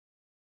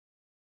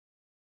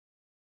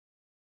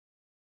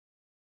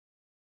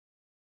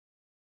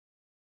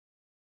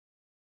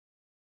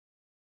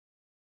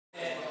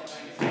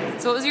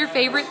So what was your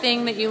favorite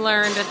thing that you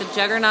learned at the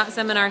Juggernaut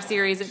Seminar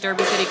series at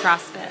Derby City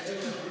CrossFit?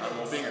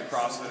 Well, being a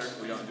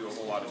CrossFitter, we don't do a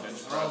whole lot of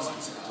bench press.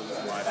 It's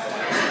completely my fault.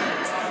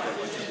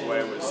 What we took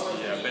away was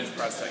the bench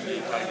press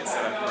technique, how to get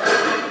set up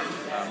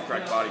correctly,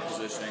 correct body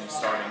positioning,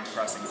 starting,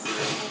 pressing through.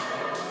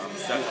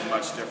 It's definitely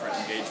much different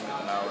engagement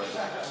than I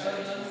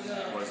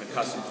was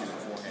accustomed to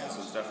beforehand,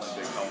 so it's definitely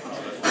a big help to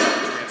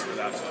transfer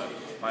that to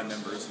my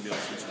members and be able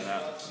to teach them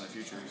that in the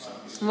future.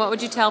 So. What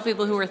would you tell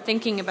people who are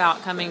thinking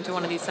about coming to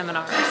one of these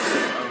seminars? I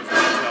would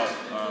really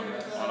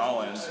help on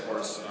all ends. Of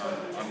course,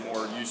 I'm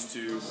more used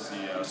to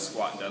the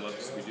squat and deadlift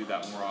because we do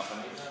that more often,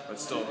 but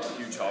still a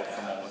huge help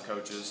from all the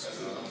coaches,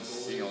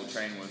 being able to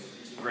train with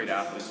great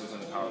athletes within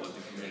the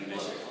powerlifting community,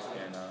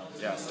 and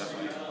yeah, it's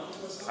definitely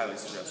highly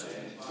suggested.